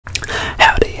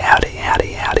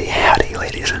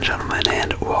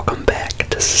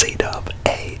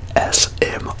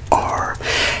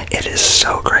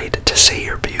so great to see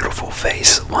your beautiful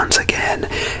face once again.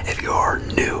 If you are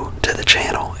new to the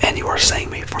channel and you are seeing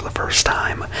me for the first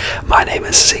time, my name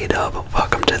is CDub.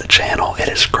 Welcome to the channel. It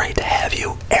is great to have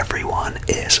you. Everyone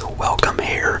is welcome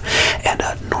here. And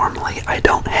normally I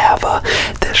don't have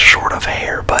this short of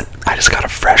hair, but I just got a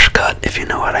fresh cut, if you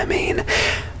know what I mean.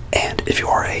 And if you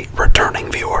are a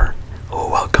returning viewer,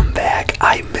 welcome back.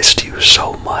 I missed you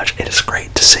so much. It is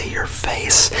great to see your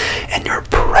face, and your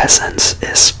presence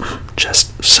is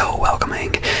just so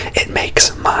welcoming. It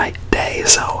makes my day.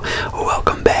 So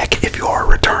welcome back if you are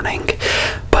returning.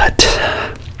 But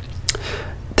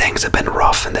things have been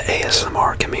rough in the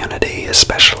ASMR community,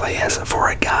 especially as for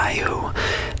a guy who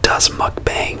does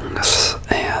mukbangs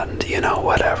and, you know,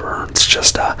 whatever. It's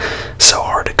just so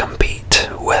hard to compete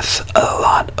with a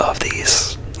lot of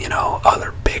these, you know,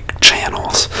 other big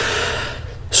channels.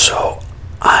 So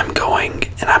I'm going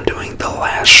and I'm doing the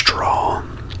last straw.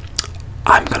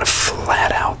 I'm gonna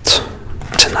flat out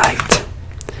tonight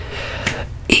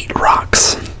eat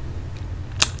rocks.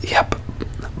 Yep,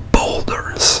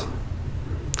 boulders,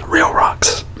 real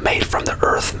rocks made from the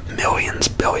earth millions,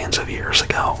 billions of years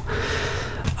ago.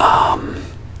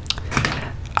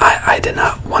 I did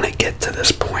not want to get to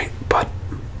this point, but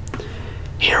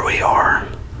here we are.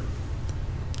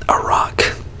 A rock.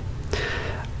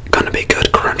 Gonna be good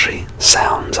crunchy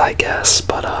sounds, I guess,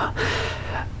 but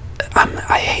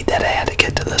I hate that I had to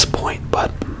get to this point,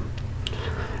 but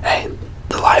hey,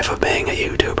 the life of being a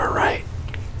YouTuber, right?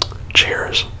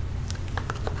 Cheers.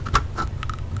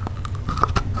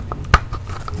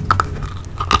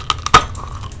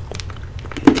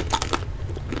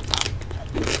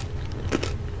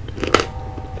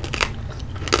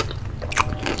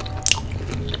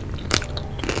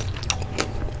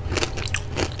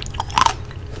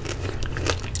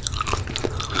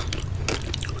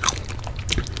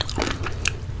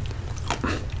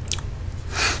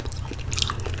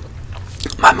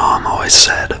 My mom always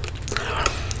said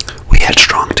we had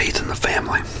strong teeth in the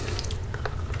family.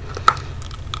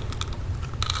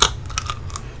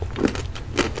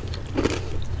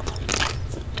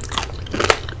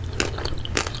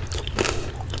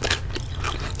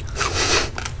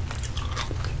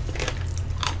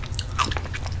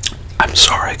 I'm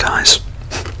sorry, guys.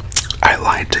 I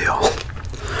lied to y'all.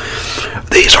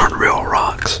 These aren't real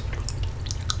rocks.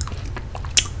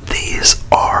 These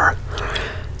are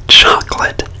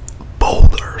chocolate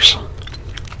boulders.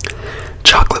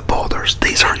 Chocolate boulders.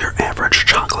 These aren't your average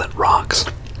chocolate rocks.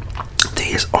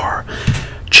 These are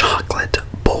chocolate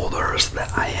boulders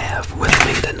that I have with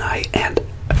me tonight. And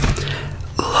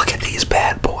look at these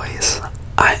bad boys.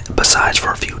 Besides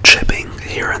for a few chipping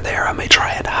here and there, I may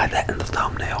try and hide that in the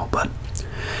thumbnail, but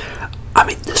I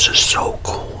mean, this is so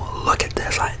cool. Look at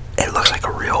this. It looks like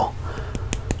a real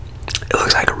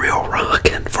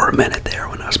rock, and for a minute there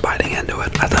when I was biting into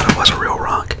it, I thought it was a real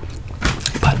rock.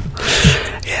 But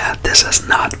yeah, these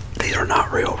are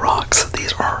not real rocks.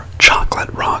 These are chocolate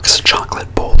rocks,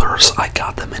 chocolate boulders. I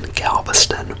got them in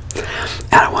Galveston,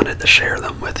 and I wanted to share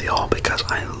them with y'all because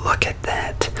I look at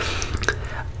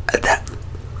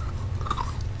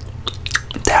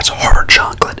that's hard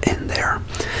chocolate in there.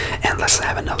 And let's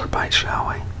have another bite, shall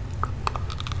we?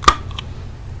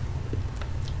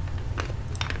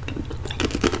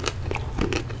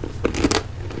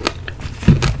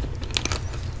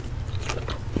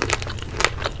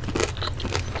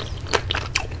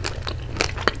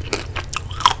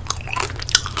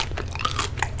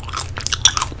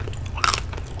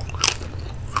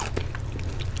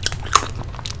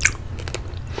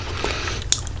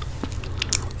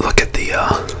 Look at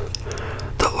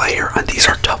the layer, and these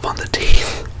are tough on the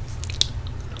teeth.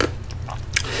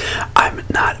 I'm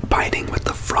not biting with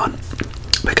the front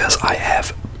because I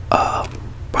have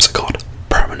what's it called?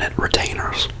 Permanent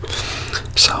retainers.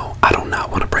 So I do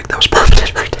not want to break those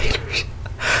permanent retainers.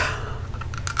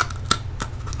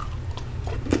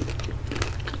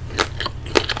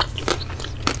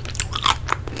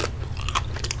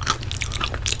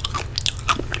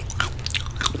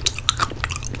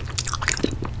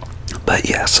 But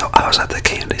yeah, so I was at the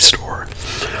candy store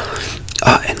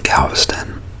in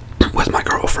Galveston with my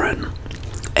girlfriend,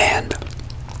 and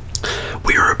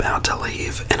we were about to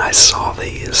leave, and I saw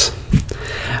these,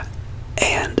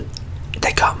 and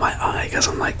they caught my eye because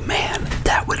I'm like, man,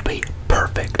 that would be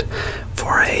perfect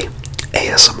for a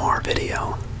ASMR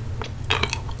video.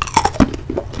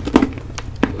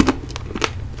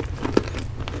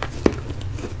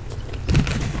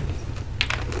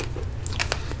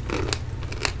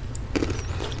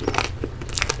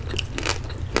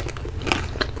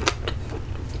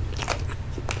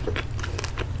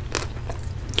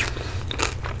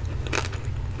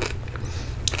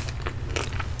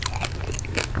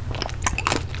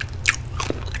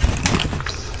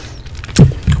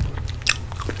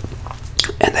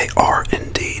 and they are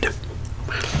indeed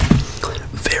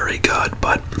very good,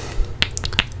 but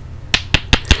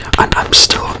I'm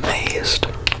still amazed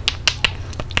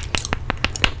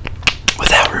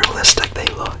with how realistic they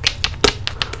look.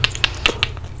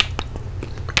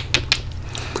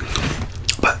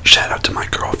 But shout out to my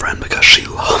girlfriend because she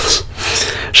loves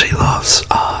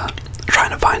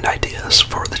trying to find ideas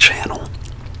for the channel.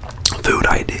 Food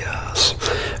ideas,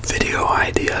 video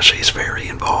ideas. She's very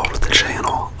involved with the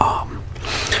channel.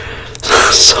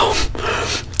 So,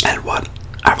 and what,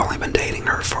 I've only been dating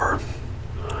her for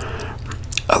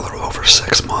a little over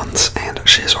 6 months, and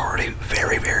she's already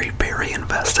very, very, very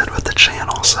invested with the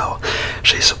channel. So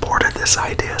she supported this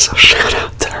idea. So shout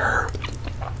out to her.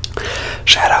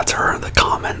 Shout out to her in the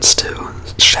comments too.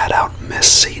 Shout out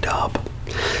Miss CDub,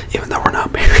 even though we're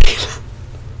not married.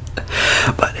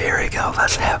 But here we go,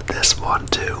 let's have this one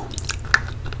too.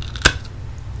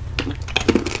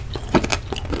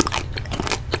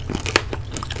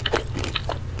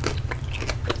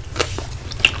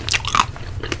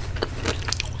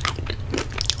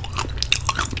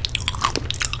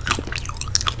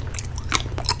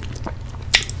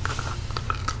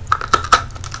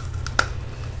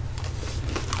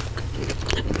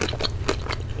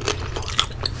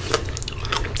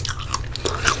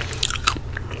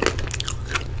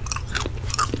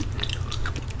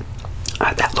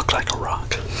 That looked like a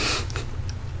rock.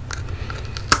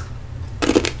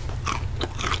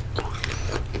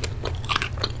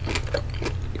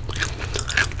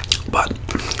 But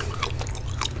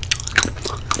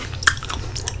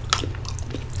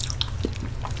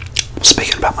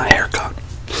speaking about my haircut,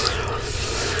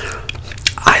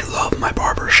 I love my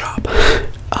barber shop.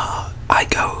 I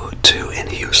go to in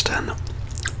Houston.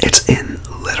 It's in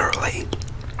literally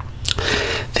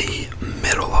the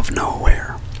middle of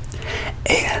nowhere.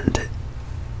 And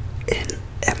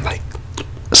in like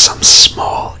some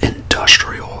small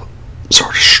industrial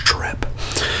sort of strip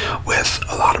with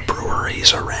a lot of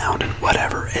breweries around and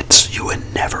whatever. It's, you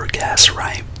would never guess,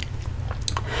 right?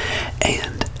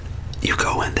 And you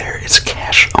go in there, it's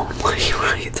cash only,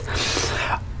 right?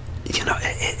 You know,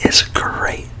 it is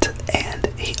great, and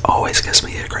he always gives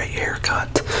me a great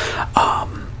haircut.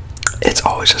 It's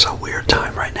always just a weird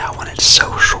time right now when it's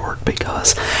so short,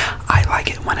 because I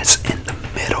like it when it's in the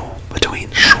middle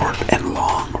between short and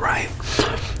long, right?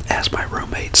 As my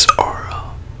roommates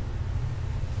are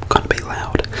gonna be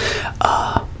loud.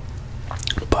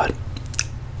 But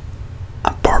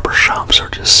barber shops are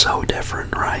just so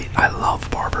different, right? I love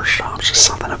barber shops, just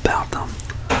something about them.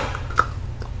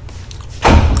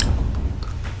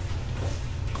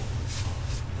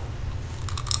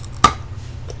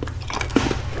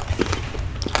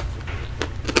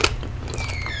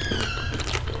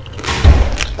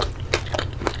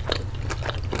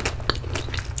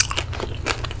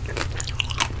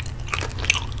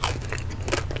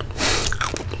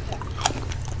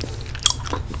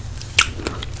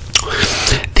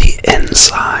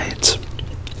 Insides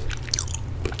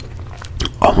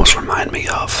almost remind me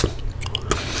of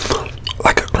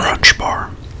like a Crunch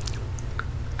bar.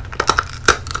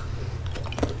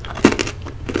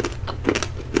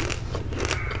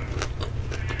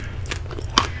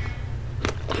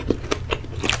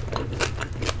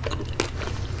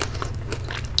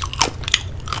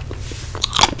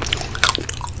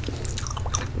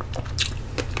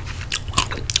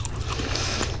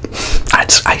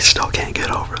 I still can't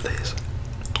get over these.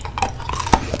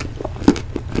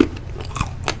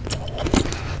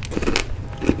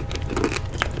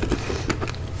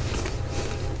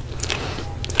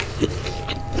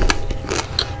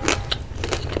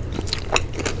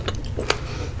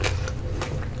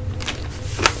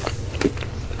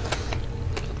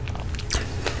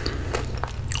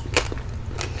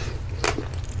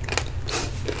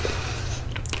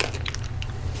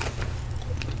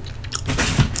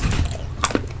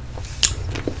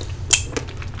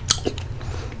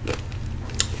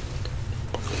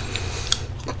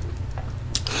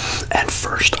 At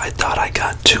first I thought I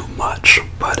got too much,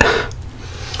 but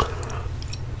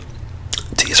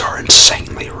these are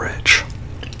insanely rich.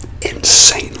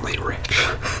 Insanely rich.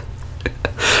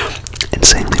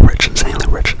 Insanely rich, insanely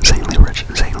rich, insanely rich,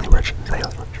 insanely rich,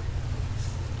 insanely rich.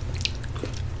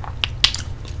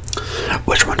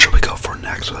 Which one should we go for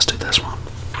next? Let's do this one.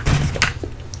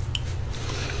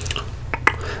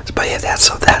 But yeah,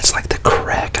 that's like the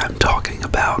crack I'm talking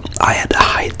about. I had to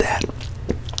hide that,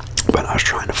 but I was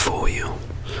trying to fool you.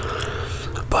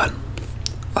 But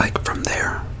like from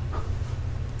there,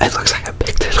 it looks like I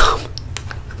picked it up.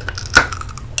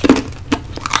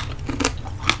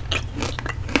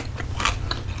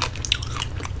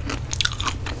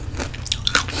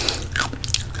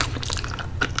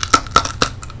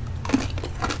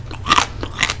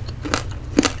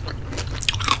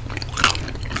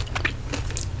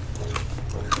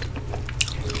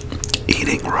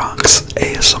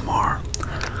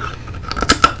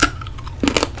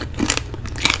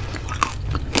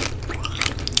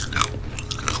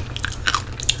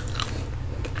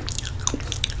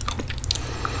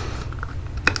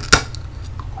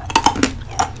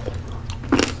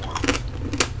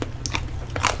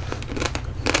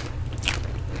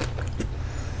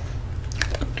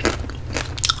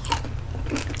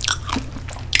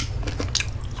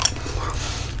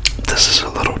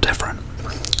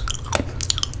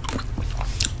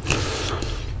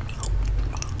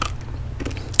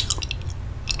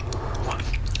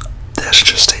 This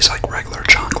just tastes like regular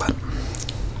chocolate.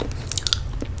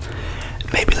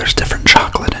 Maybe there's different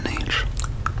chocolate in each.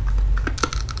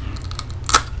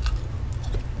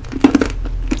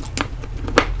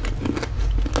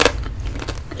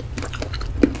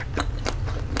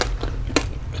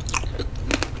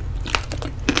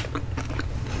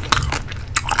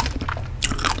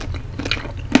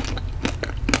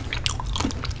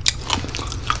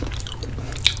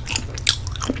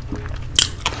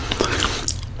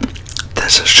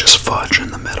 This is just fudge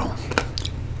in the middle.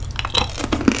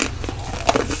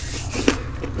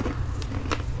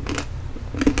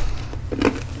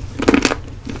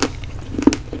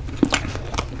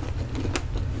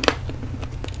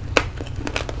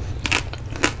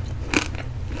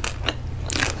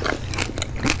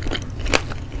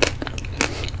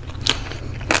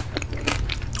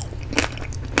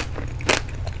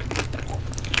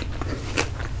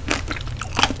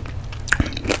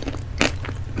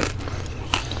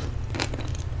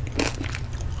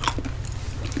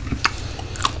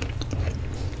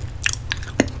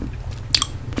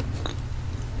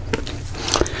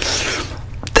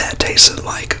 Tasted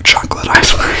like chocolate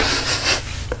ice cream.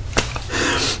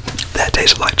 That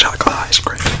tasted like chocolate ice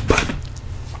cream. But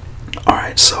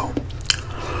alright, so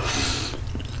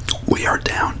we are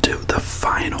down to the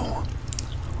final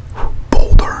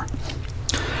boulder.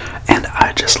 And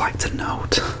I just like to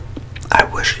note, I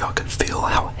wish y'all could feel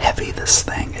how heavy this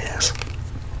thing is.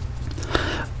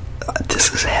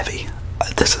 This is heavy.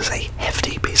 This is a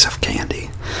hefty piece of candy.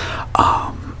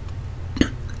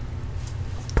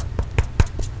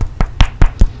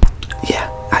 Yeah,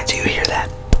 I do hear that.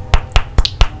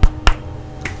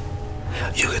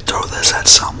 You could throw this at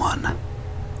someone.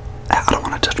 I don't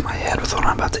want to touch my head with what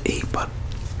I'm about to eat, but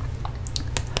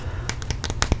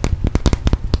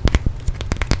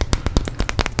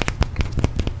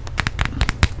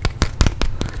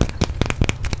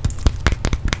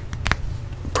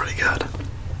pretty good.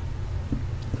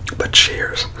 But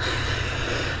cheers.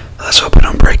 Let's hope I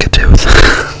don't break a tooth.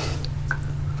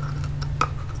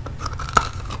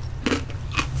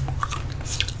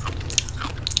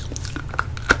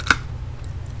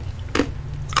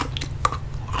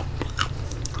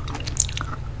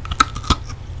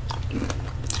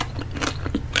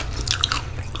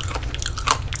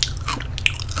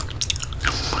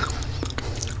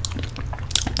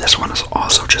 This one is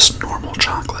also just normal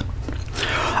chocolate.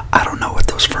 I don't know what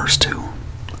those first two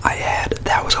I had.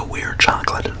 That was a weird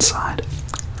chocolate inside.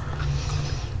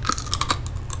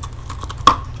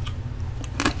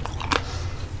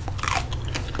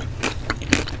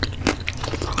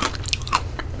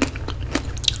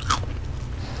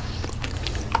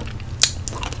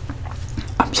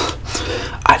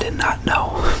 I did not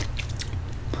know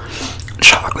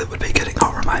chocolate would be getting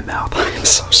over my mouth. I am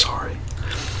so sorry.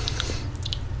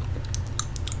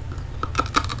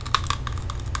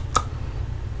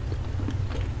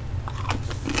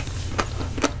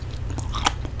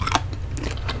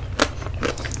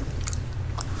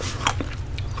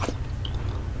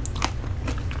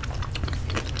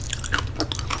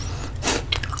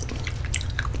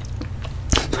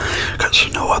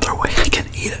 There's no other way I can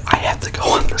eat it. I have to go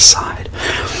on the side.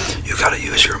 You gotta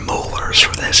use your molars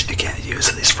for this. You can't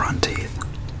use these front teeth.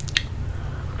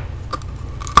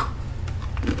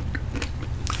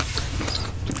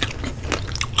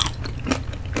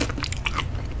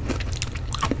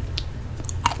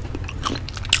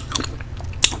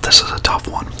 This is a tough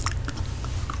one.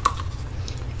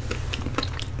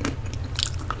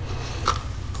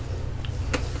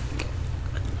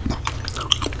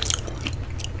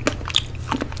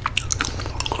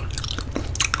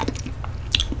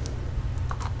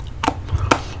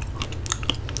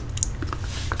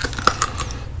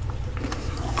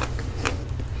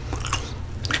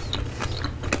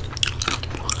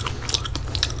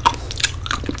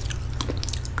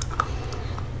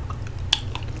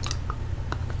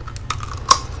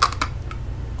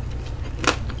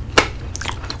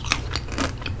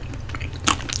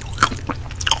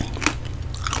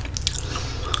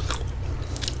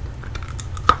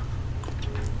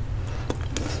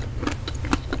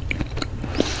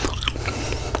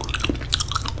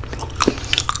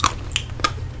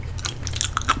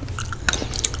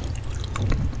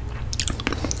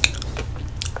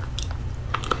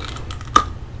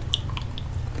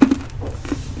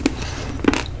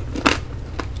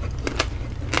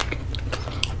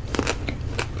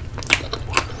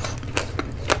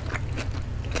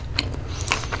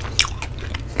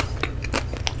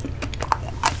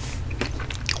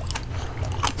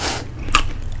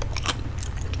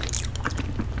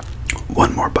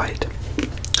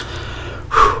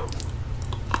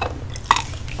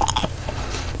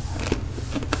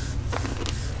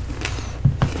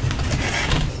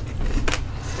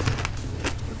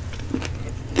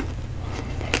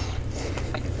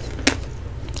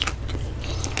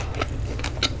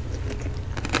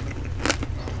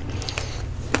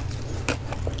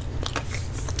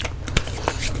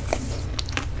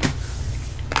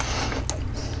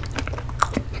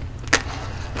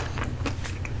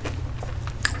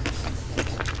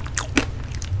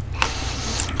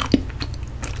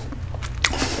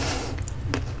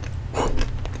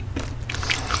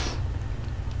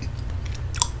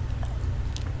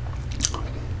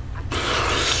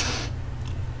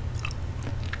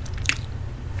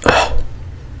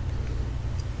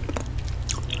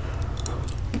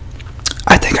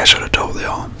 think I should have told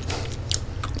y'all.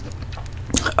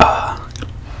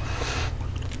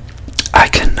 I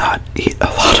cannot eat a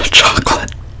lot of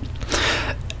chocolate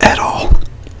at all.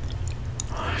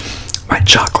 My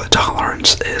chocolate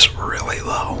tolerance is really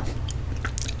low,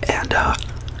 and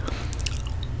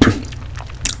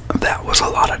that was a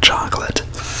lot of chocolate.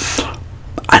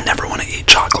 I never want to eat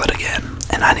chocolate again,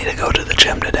 and I need to go to the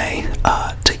gym today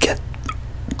to get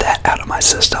that out of my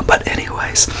system. But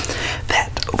anyways, that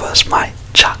was my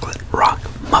chocolate rock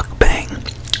mukbang,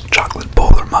 chocolate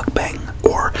boulder mukbang,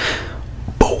 or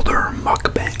boulder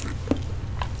mukbang.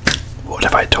 What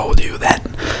if I told you that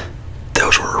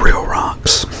those were real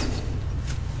rocks?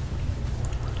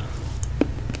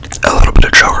 A little bit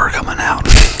of sugar coming out.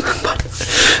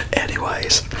 But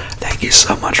anyways, thank you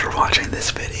so much for watching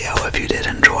this video. If you did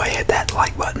enjoy, hit that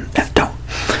like button. And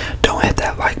don't hit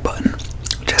that like button.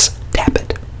 Just tap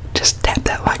it. Just tap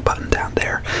that like button down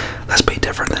there. Let's be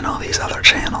different than all these other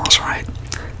channels, right?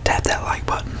 Tap that like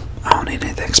button. I don't need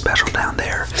anything special down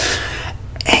there.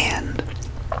 And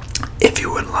if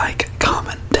you would like,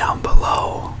 comment down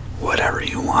below whatever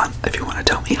you want. If you want to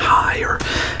tell me hi or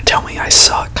tell me I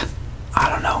suck, I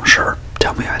don't know, sure,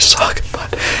 tell me I suck.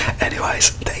 But anyways,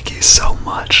 thank you so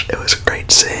much. It was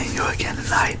great seeing you again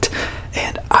tonight,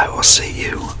 and I will see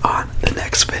you on the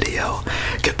next video.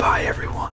 Goodbye, everyone.